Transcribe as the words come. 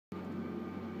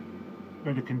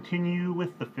Going to continue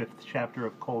with the 5th chapter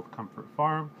of Cold Comfort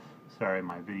Farm. Sorry,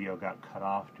 my video got cut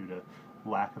off due to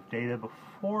lack of data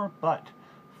before, but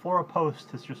Flora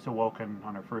Post has just awoken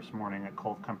on her first morning at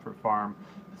Cold Comfort Farm.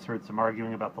 Has heard some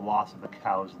arguing about the loss of the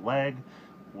cow's leg,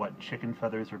 what chicken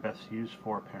feathers are best used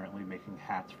for. Apparently making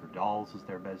hats for dolls is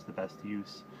the best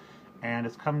use. And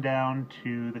has come down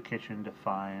to the kitchen to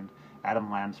find Adam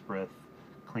Lansbreth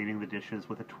cleaning the dishes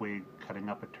with a twig, cutting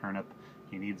up a turnip.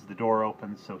 He needs the door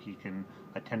open so he can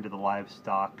attend to the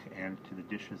livestock and to the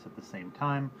dishes at the same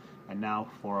time. And now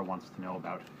Flora wants to know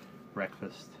about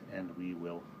breakfast, and we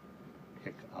will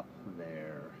pick up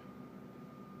there.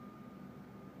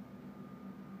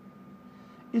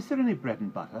 Is there any bread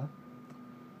and butter?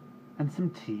 And some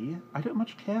tea? I don't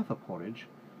much care for porridge.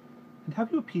 And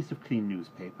have you a piece of clean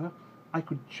newspaper? I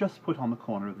could just put on the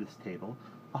corner of this table.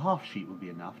 A half sheet would be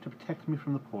enough to protect me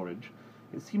from the porridge.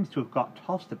 It seems to have got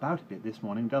tossed about a bit this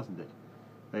morning, doesn't it?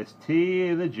 There's tea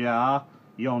in the jar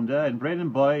yonder, and bread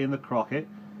and butter in the crocket.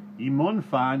 Ye mun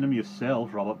find them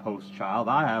yourself, Robert Postchild.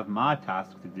 I have my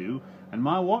task to do, and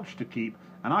my watch to keep,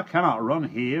 and I cannot run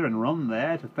here and run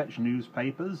there to fetch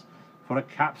newspapers for a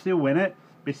capsy winnet.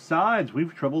 Besides,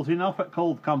 we've troubles enough at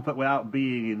Cold Comfort without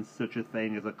being in such a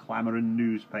thing as a clamouring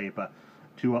newspaper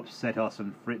to upset us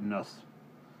and frighten us.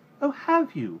 Oh,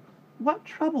 have you? What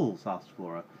troubles? Asked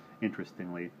Flora,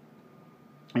 interestedly,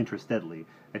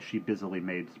 as she busily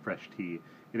made fresh tea.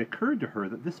 It occurred to her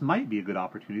that this might be a good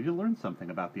opportunity to learn something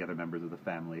about the other members of the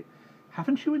family.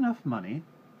 Haven't you enough money?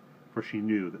 For she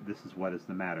knew that this is what is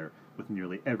the matter with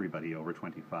nearly everybody over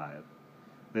 25.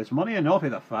 There's money enough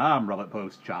at the farm, Robert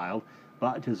Postchild,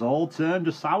 but 'tis all turned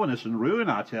to sourness and ruin,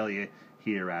 I tell ye.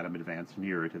 Here Adam advanced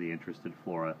nearer to the interested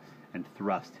Flora and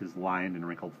thrust his lined and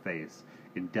wrinkled face,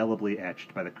 indelibly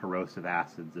etched by the corrosive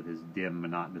acids of his dim,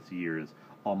 monotonous years,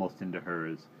 almost into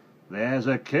hers. There's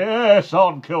a curse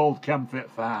on Cold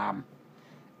Comfort Farm.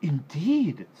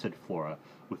 Indeed, said Flora,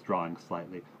 withdrawing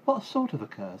slightly. What sort of a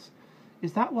curse?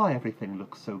 Is that why everything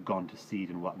looks so gone to seed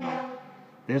and whatnot?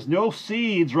 There's no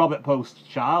seeds, Robert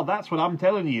Postchild, that's what I'm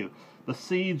telling you. The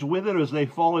seeds wither as they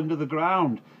fall into the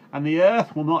ground, and the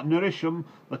earth will not nourish 'em.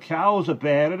 The cows are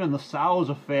barren, and the sows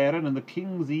are faring, and the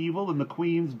king's evil, and the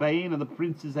queen's bane, and the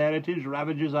prince's heritage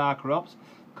ravages our crops.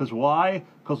 'Cause why?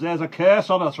 'Cause there's a curse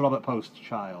on us, Robert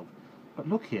Postchild. But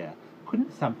look here,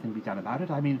 couldn't something be done about it?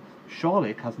 I mean,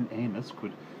 surely Cousin Amos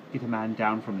could get a man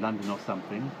down from London or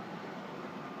something.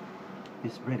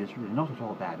 This bread is really not at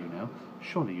all bad, you know.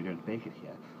 Surely you don't bake it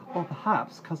here. Or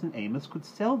perhaps Cousin Amos could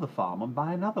sell the farm and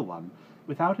buy another one,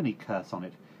 without any curse on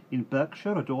it, in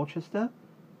Berkshire or Dorchester?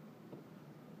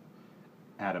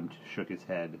 Adam shook his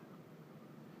head.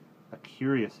 A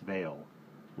curious veil,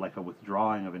 like a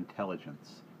withdrawing of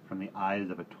intelligence from the eyes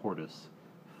of a tortoise,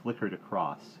 flickered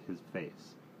across his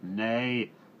face.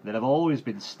 Nay, there have always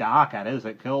been Starcadders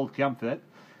at Cold Comfort.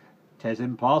 'Tis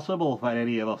impossible for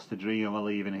any of us to dream of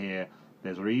leaving here.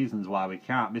 There's reasons why we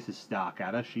can't, Mrs.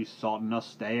 Starkadder. She's sorting us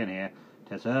staying here.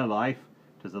 'Tis her life.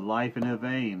 'Tis the life in her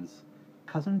veins.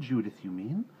 Cousin Judith, you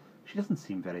mean? She doesn't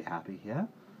seem very happy here.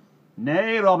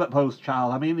 Nay, Robert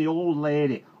Postchild, I mean the old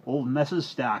lady, old Mrs.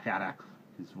 Starkadder.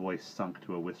 His voice sunk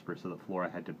to a whisper so that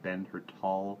Flora had to bend her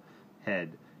tall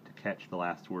head to catch the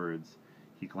last words.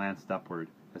 He glanced upward,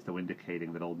 as though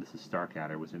indicating that old Mrs.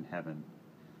 Starkadder was in heaven.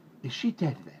 Is she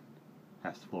dead, then?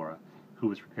 Asked Flora, who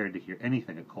was prepared to hear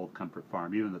anything at Cold Comfort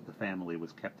Farm, even that the family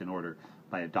was kept in order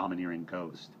by a domineering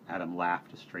ghost. Adam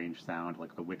laughed, a strange sound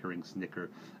like the whickering snicker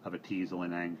of a teasel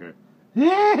in anger.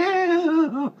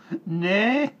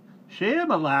 Nay,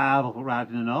 she'm alive right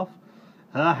enough.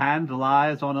 Her hand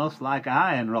lies on us like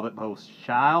iron, Robert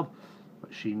Postchild,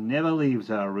 but she never leaves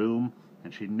her room,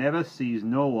 and she never sees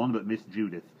no one but Miss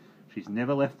Judith. She's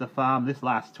never left the farm this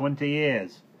last 20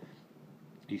 years.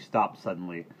 He stopped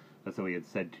suddenly. As though he had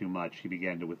said too much, he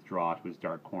began to withdraw to his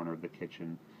dark corner of the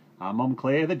kitchen. I'm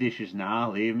clear the dishes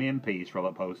now. Leave me in peace,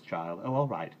 Robert Postchild. Oh, all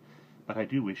right. But I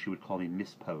do wish you would call me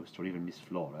Miss Post, or even Miss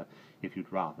Flora, if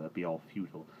you'd rather be all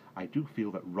futile. I do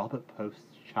feel that Robert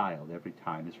Postchild every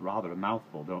time is rather a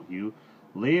mouthful, don't you?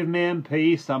 Leave me in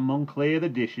peace. I'm clear the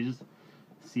dishes.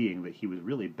 Seeing that he was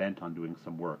really bent on doing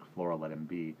some work, Flora let him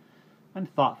be, and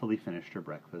thoughtfully finished her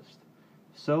breakfast.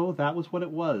 So that was what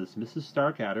it was. Mrs.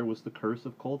 Starkadder was the curse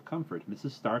of Cold Comfort.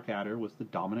 Mrs. Starkadder was the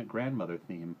dominant grandmother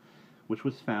theme, which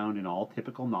was found in all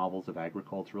typical novels of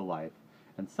agricultural life,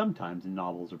 and sometimes in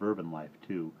novels of urban life,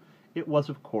 too. It was,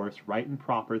 of course, right and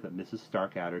proper that Mrs.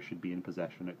 Starkadder should be in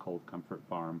possession at Cold Comfort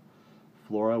Farm.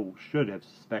 Flora should have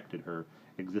suspected her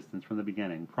existence from the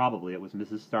beginning. Probably it was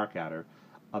Mrs. Starkadder,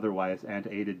 otherwise Aunt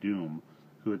Ada Doom,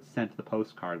 who had sent the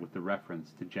postcard with the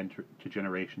reference to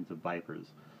generations of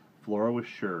vipers. Flora was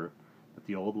sure that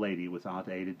the old lady was Aunt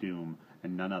Ada Doom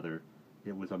and none other.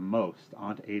 It was a most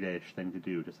Aunt Ada-ish thing to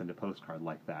do to send a postcard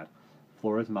like that.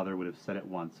 Flora's mother would have said at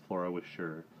once, Flora was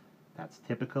sure. That's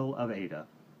typical of Ada.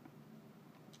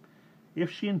 If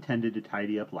she intended to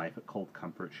tidy up life at Cold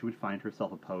Comfort, she would find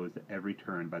herself opposed at every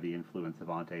turn by the influence of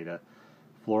Aunt Ada.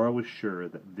 Flora was sure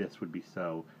that this would be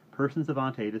so. Persons of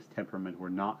Aunt Ada's temperament were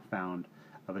not fond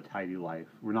of a tidy life.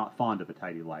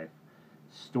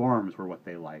 Storms were what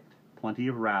they liked. Plenty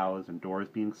of rows, and doors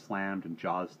being slammed, and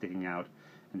jaws sticking out,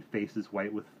 and faces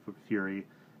white with fury,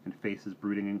 and faces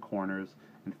brooding in corners,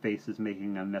 and faces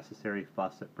making unnecessary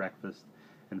fuss at breakfast,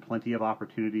 and plenty of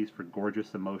opportunities for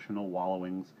gorgeous emotional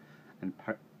wallowings,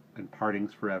 and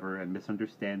partings forever, and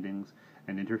misunderstandings,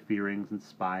 and interferings, and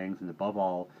spyings, and above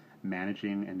all,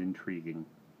 managing and intriguing.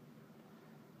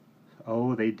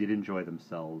 Oh, they did enjoy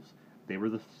themselves. They were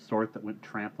the sort that went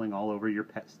trampling all over your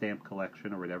pet stamp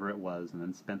collection or whatever it was, and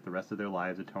then spent the rest of their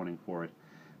lives atoning for it.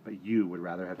 But you would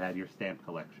rather have had your stamp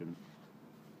collection.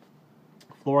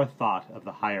 Flora thought of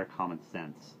The Higher Common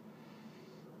Sense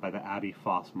by the Abbé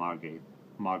Foss-Maugry.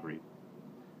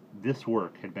 This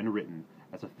work had been written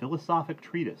as a philosophic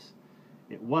treatise.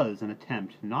 It was an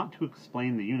attempt not to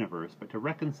explain the universe, but to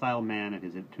reconcile man to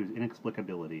his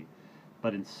inexplicability.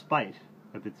 But in spite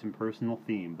of its impersonal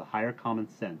theme, The Higher Common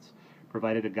Sense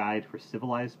provided a guide for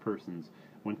civilized persons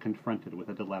when confronted with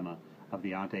a dilemma of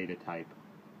the Aunt Ada type.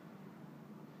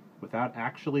 Without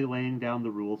actually laying down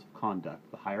the rules of conduct,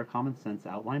 The Higher Common Sense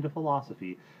outlined a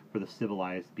philosophy for the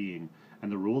civilized being,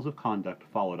 and the rules of conduct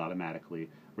followed automatically.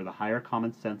 Where The Higher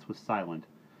Common Sense was silent,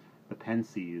 the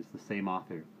pensees, the same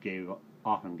author,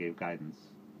 often gave guidance.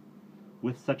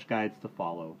 With such guides to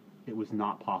follow, it was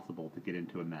not possible to get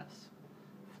into a mess.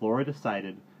 Flora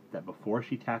decided that before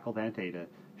she tackled Aunt Ada,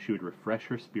 she would refresh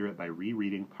her spirit by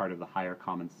rereading part of The Higher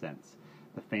Common Sense,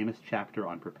 the famous chapter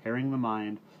on preparing the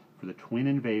mind for the twin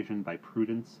invasion by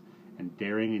prudence and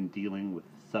daring in dealing with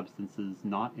substances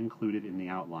not included in the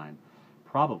outline.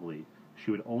 Probably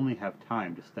she would only have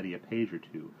time to study a page or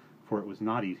two, for it was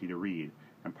not easy to read,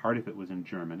 and part of it was in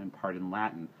German and part in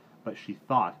Latin, but she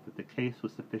thought that the case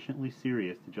was sufficiently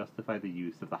serious to justify the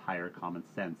use of The Higher Common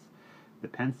Sense. The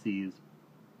pensees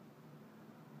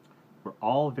were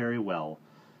all very well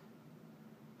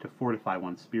to fortify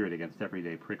one's spirit against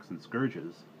everyday pricks and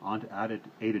scourges. Aunt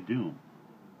Ada Doom.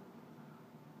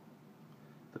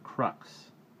 The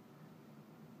crux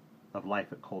of life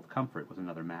at Cold Comfort was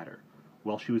another matter.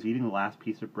 While she was eating the last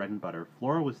piece of bread and butter,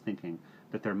 Flora was thinking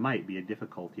that there might be a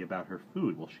difficulty about her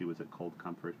food while she was at Cold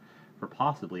Comfort, for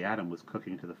possibly Adam was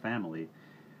cooking to the family,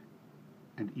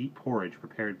 and eat porridge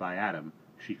prepared by Adam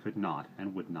she could not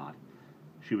and would not.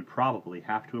 She would probably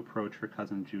have to approach her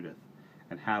cousin Judith,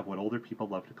 and have what older people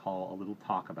love to call a little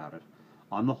talk about it.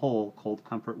 On the whole, Cold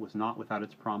Comfort was not without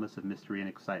its promise of mystery and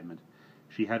excitement.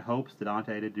 She had hopes that Aunt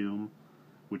Ada Doom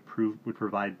would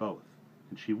provide both,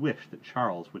 and she wished that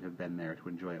Charles would have been there to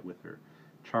enjoy it with her.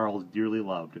 Charles dearly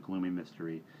loved a gloomy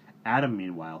mystery. Adam,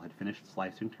 meanwhile, had finished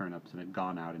slicing turnips and had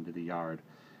gone out into the yard,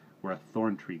 where a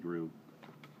thorn tree grew,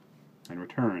 and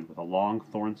returned with a long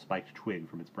thorn-spiked twig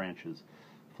from its branches.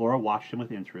 Flora watched him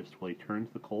with interest while he turned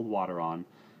the cold water on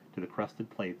to the crusted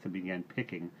plates and began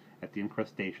picking at the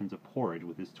incrustations of porridge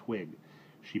with his twig.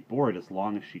 She bore it as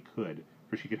long as she could,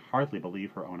 for she could hardly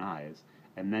believe her own eyes,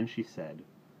 and then she said,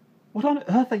 "What on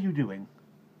earth are you doing?"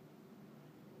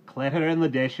 "Clattering the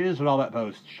dishes, Robert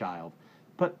Post, child."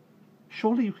 "But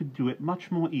surely you could do it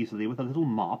much more easily with a little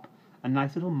mop, a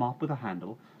nice little mop with a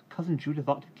handle. Cousin Judith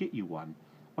ought to get you one.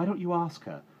 Why don't you ask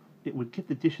her? It would get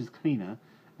the dishes cleaner,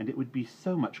 and it would be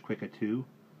so much quicker, too."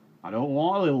 "I don't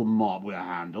want a little mop with a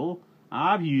handle.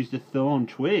 I've used a thorn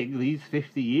twig these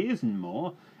 50 years and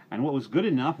more, and what was good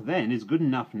enough then is good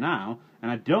enough now, and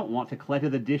I don't want to clatter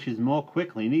the dishes more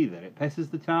quickly neither. It passes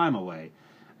the time away,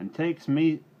 and takes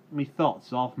me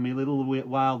thoughts off me little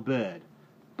wild bird."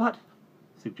 "But,"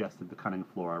 suggested the cunning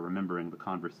Flora, remembering the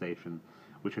conversation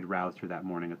which had roused her that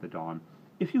morning at the dawn,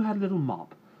 "if you had a little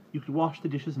mop, you could wash the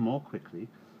dishes more quickly.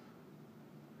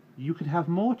 You could have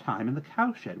more time in the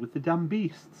cowshed with the dumb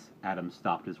beasts." Adam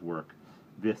stopped his work.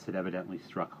 This had evidently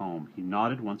struck home. He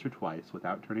nodded once or twice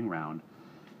without turning round,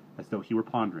 as though he were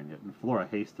pondering it, and Flora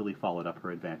hastily followed up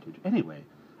her advantage. "Anyway,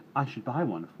 I shall buy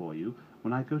one for you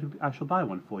when I go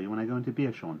into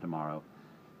Beershorn tomorrow."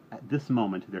 At this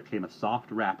moment there came a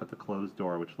soft rap at the closed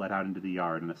door which led out into the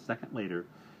yard, and a second later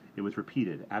it was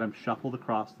repeated. Adam shuffled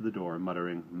across to the door,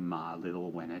 muttering, "My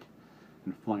little Wennet,"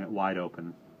 and flung it wide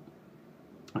open.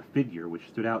 A figure which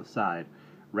stood outside,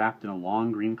 wrapped in a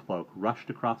long green cloak, rushed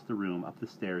across the room up the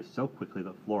stairs so quickly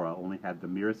that Flora only had the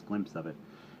merest glimpse of it.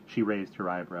 She raised her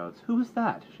eyebrows. "Who is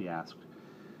that?" she asked.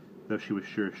 though she was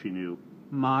sure she knew.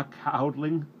 "My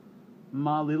cowdling,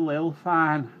 my little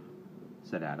Elfine,"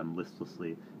 said Adam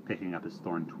listlessly, picking up his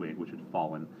thorn twig, which had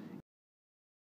fallen